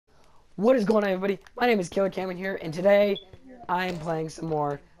What is going on, everybody? My name is Killer Cameron here, and today I am playing some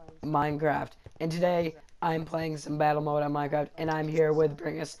more Minecraft. And today I'm playing some battle mode on Minecraft, and I'm here with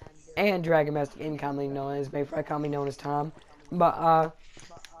Bringas and Dragon Master, commonly known as Mayfry, commonly known as Tom. But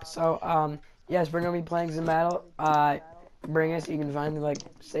yes, we're gonna be playing some battle. Bringas, you can finally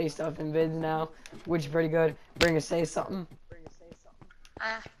say stuff in vids now, which is pretty good. Bringas, say something.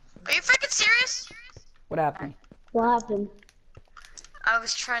 Are you freaking serious? What happened? What happened? I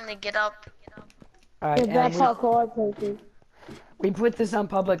was trying to get up. Alright, and we we put this on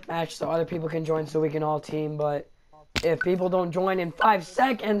public match so other people can join so we can all team, but if people don't join in 5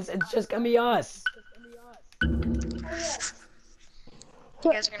 seconds, it's just gonna be us.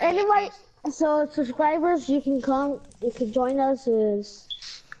 So anyway, so subscribers, you can join us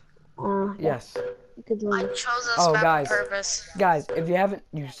Yes. you can join I us. chose this Oh, map guys. on purpose. Guys, if you haven't,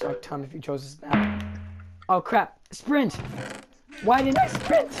 you suck, Tom, if you chose this map. Oh, crap. Sprint! Why didn't I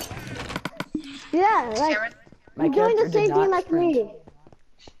sprint? Yeah, like, Cameron? My you're doing character the did same thing not like sprint. me.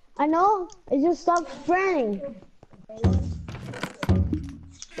 I know, it just stopped sprinting.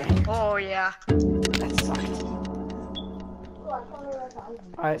 Oh yeah. That sucked.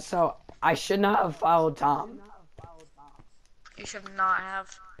 Alright, so I should not have followed Tom. You should not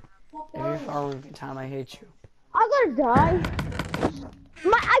have. If you're following me, Tom, I hate you. I'm gonna die.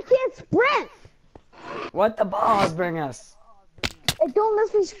 I can't sprint. What the balls bring us? It don't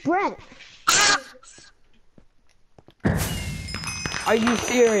let me sprint. Are you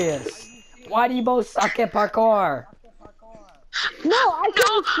serious? Why do you both suck at parkour? No, I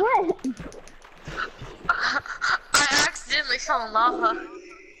can't sprint. I accidentally fell in lava.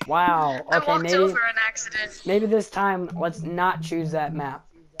 Wow. I Okay, walked over an accident. maybe this time let's not choose that map.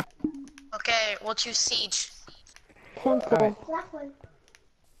 Okay, we'll choose Siege. Temple.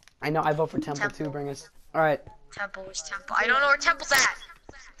 I know, I vote for Temple too, bring us. Alright. Temple, where's Temple? I don't know where Temple's at.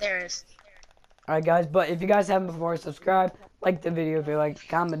 There it is. Alright guys, but if you guys haven't before, subscribe, like the video if you like,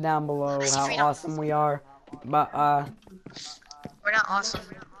 comment down below how awesome we are. But We're not awesome.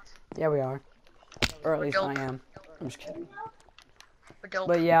 yeah we are. Or at least dope. I am. I'm just kidding. We're dope.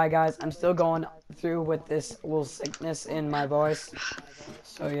 But yeah guys, I'm still going through with this little sickness in my voice.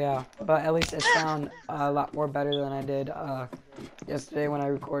 So yeah. But at least I sound a lot more better than I did yesterday when I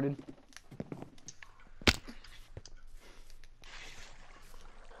recorded.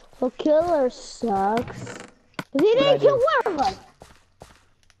 So Killer sucks. He didn't kill one of us.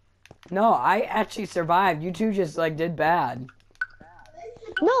 No, I actually survived. You two just did bad.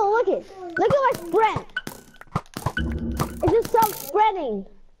 No, look at my sprint. It just stopped spreading.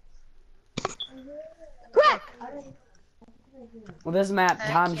 Crack. Well, this map,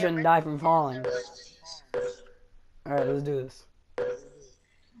 Tom shouldn't die from falling. Alright, let's do this.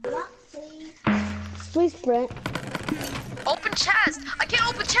 Please sprint. Open chest! I can't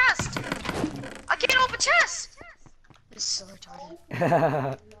open chest! I can't open chest! This is so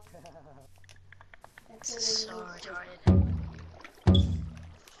retarded. This is so retarded.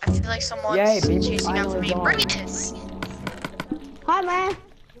 I feel like someone's Yay, people chasing after finally me. gone. Bring this! Hi, man.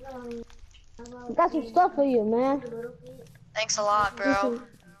 I got some stuff for you, man. Thanks a lot, bro.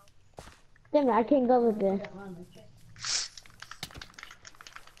 Damn it, I can't go with this.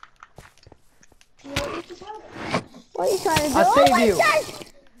 What are you trying to do? I'll Oh save my you.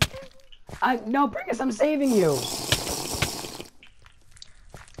 God! No, Bringus, I'm saving you.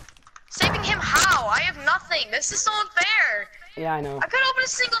 Saving him how? I have nothing. This is so unfair. Yeah, I know. I couldn't open a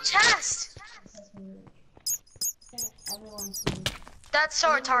single chest. That's so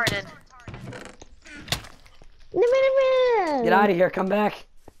retarded. Get out of here. Come back.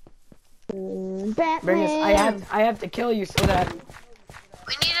 Batman. Bringus, I have to kill you so that.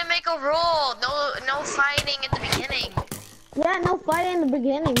 We need to make a rule. No fighting in the beginning. Yeah, no fighting in the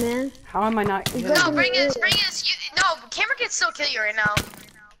beginning, man. How am I not? No, bring us. No, Cameron can still kill you right now.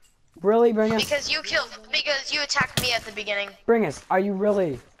 Really, Bringus? Because you attacked me at the beginning. Bringus, are you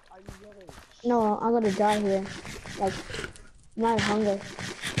really? No, I'm gonna die here. Like, I'm not hungry.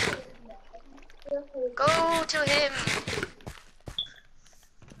 Go to him.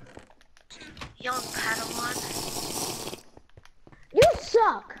 Young Padawan. You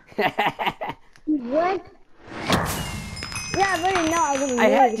suck! What? Yeah, I already know I'm gonna I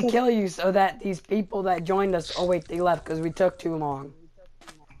had to kill you so that these people that joined us. Oh wait, they left because we took too long.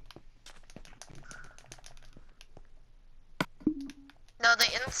 No, they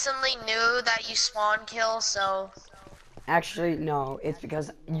instantly knew that you spawn kill, so. Actually, no. It's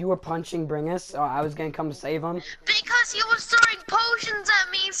because you were punching Bringus, so I was gonna come save him. Because he was throwing potions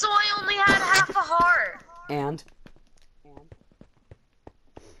at me, so I only had half a heart. And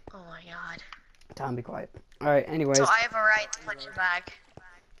Oh my god. Tom, be quiet. Alright, anyways. So I have a right to punch him back.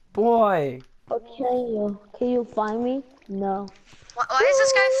 Boy. Okay, can you find me? No. Why is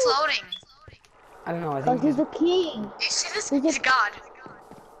this guy floating? I don't know, I Cause think he's a king. You see this? He's He's a, God.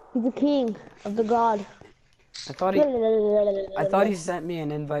 he's a king of the god. I thought he sent me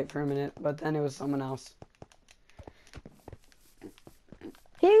an invite for a minute, but then it was someone else.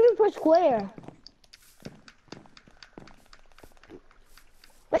 Can't even press square.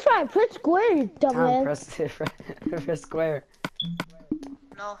 That's right, press square, you Tom, dumbass. press square.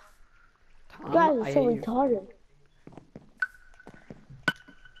 No. You guys Tom, are I so hate you. retarded.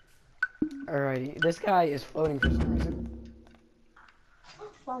 Alrighty, this guy is floating for some reason.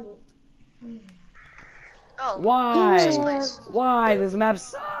 Oh. What's this Why? place? Why? This map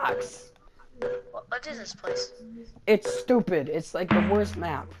sucks. What is this place? It's stupid. It's like the worst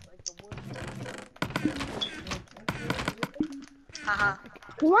map. Haha.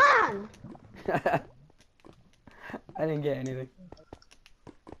 Come on! I didn't get anything.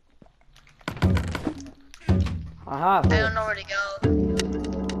 Haha. I don't know where to go.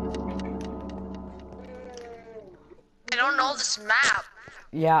 I don't know this map.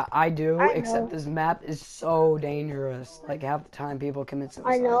 Yeah, I do, I except know. this map is so dangerous. Like, half the time people commit suicide.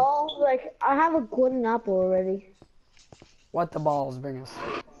 I know, like, I have a golden apple already. What the balls bring us?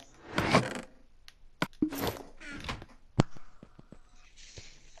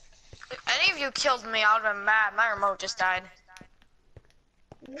 If any of you killed me, I would have been mad. My remote just died.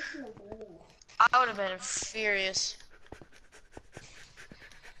 I would have been furious.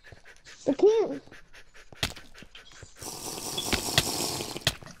 The king.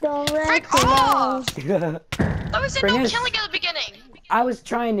 Don't Frick let off! alone. I was in Bring no us- killing at the beginning. I was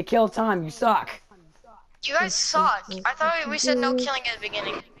trying to kill Tom. You suck. You guys suck. I thought we said no killing at the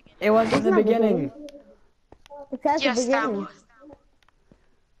beginning. It wasn't the not the beginning. It's at Yes, the that beginning.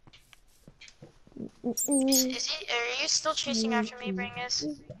 was. Are you still chasing after me, Bringus?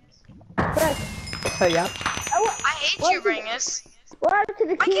 Yep. I hate you, Bringus. What happened to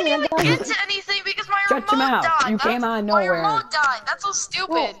the I king? can't even got get to anything because my Shut your remote mouth. died. You came out of My nowhere. remote died. That's so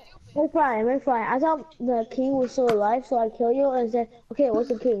stupid. We're fine, we're fine. I thought the king was still alive, so I kill you and said, okay, what's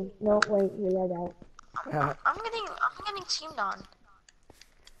the king? No, wait, you let out. I'm getting teamed on.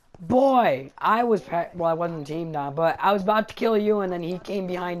 Boy, I was well, I wasn't teamed on, but I was about to kill you, and then he came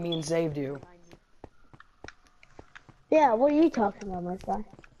behind me and saved you. Yeah, what are you talking about, my guy?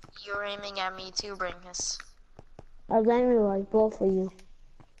 You're aiming at me too, Bringus. I was angry like both of you.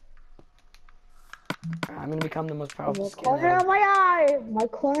 I'm gonna become the most powerful My skin corner of ever. my eye! My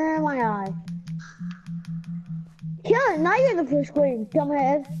corner of my eye. Kill it, now you're the first grade,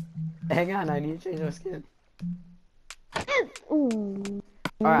 dumbass. Hang on, I need to change my skin. Mm.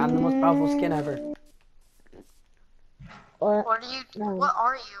 Alright, I'm the most powerful skin ever. What? What are you? No. What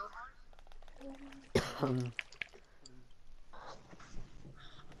are you?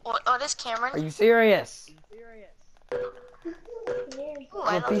 What is Cameron? Are you serious? Ooh, I'm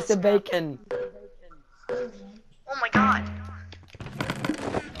I a love piece this of map. bacon. Oh my god.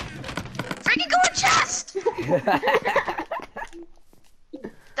 Freaking go in chest!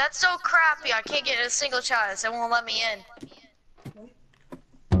 That's so crappy. I can't get a single chest. It won't let me in.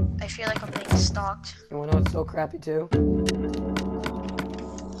 I feel like I'm being stalked. You wanna know what's so crappy too?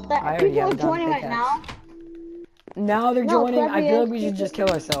 I already People have are a dumb joining right pickaxe. now. Now they're No, joining. I crappy feel like ass we should people. just kill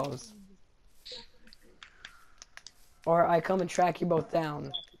ourselves. Or I come and track you both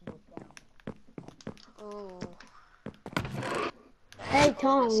down. Ooh. Hey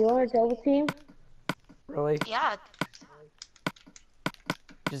Tom, you want a double team? Really? Yeah.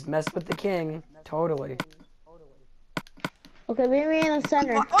 Just mess with the king. Totally. Okay, meet me in the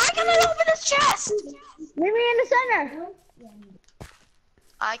center. Why can't I open this chest? Meet me in the center.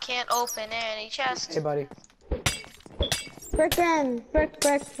 I can't open any chest. Hey, buddy. Frickin',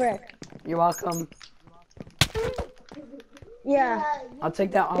 frick. You're welcome. Yeah, I'll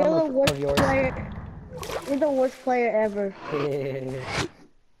take that you're the armor worst of yours. player. You're the worst player ever.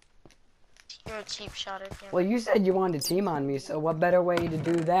 You're a cheap shot at him. Well, you said you wanted to team on me, so what better way to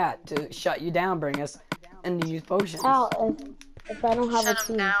do that? To shut you down, bring us, and to use potions. How if I don't have Shut a him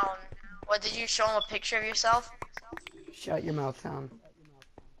team? down. What, did you show him a picture of yourself? Shut your mouth, Tom.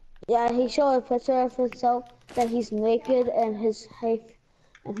 Yeah, he showed a picture of himself that he's naked and he's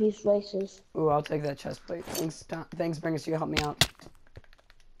racist. Ooh, I'll take that chest plate. Thanks, Tom. Thanks, bring us. You helped me out.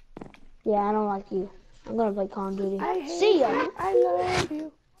 Yeah, I don't like you. I'm gonna play Call of Duty. See ya. I love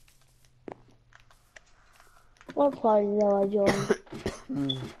you. What party though I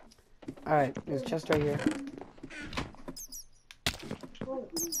joined? Alright, there's a chest right here.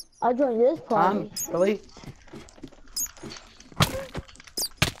 I joined this party. Tom, really?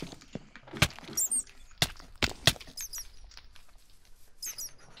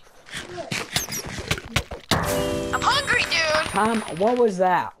 Tom, what was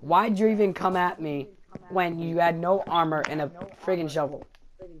that? Why'd you even come at me when you had no armor and a friggin' shovel?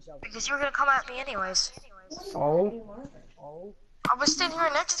 Because you were gonna come at me anyways. So? I was standing here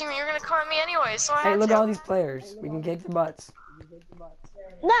next to you and you were gonna come at me anyways, so I Hey, had look to. at all these players. We can kick their butts.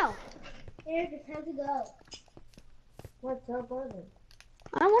 No. Eric, it's time to go. What's up, brother?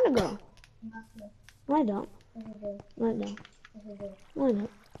 I want to go. I don't. I don't. I don't.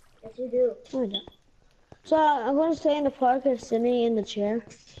 Yes, you do. I don't. So I'm going to stay in the park and sitting in the chair.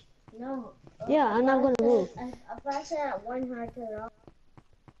 No. Yeah, I'm not going to move. If I said at 100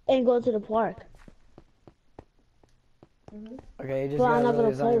 and go to the park. Okay, you just But I'm gotta not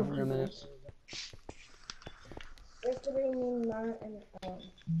really going to play for with a you minute. guys. Just to bring me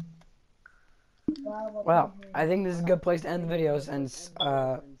Well, I think this is a good place to end the video since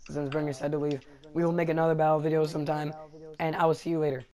Bringer said to leave. We will make another battle video sometime, and I will see you later.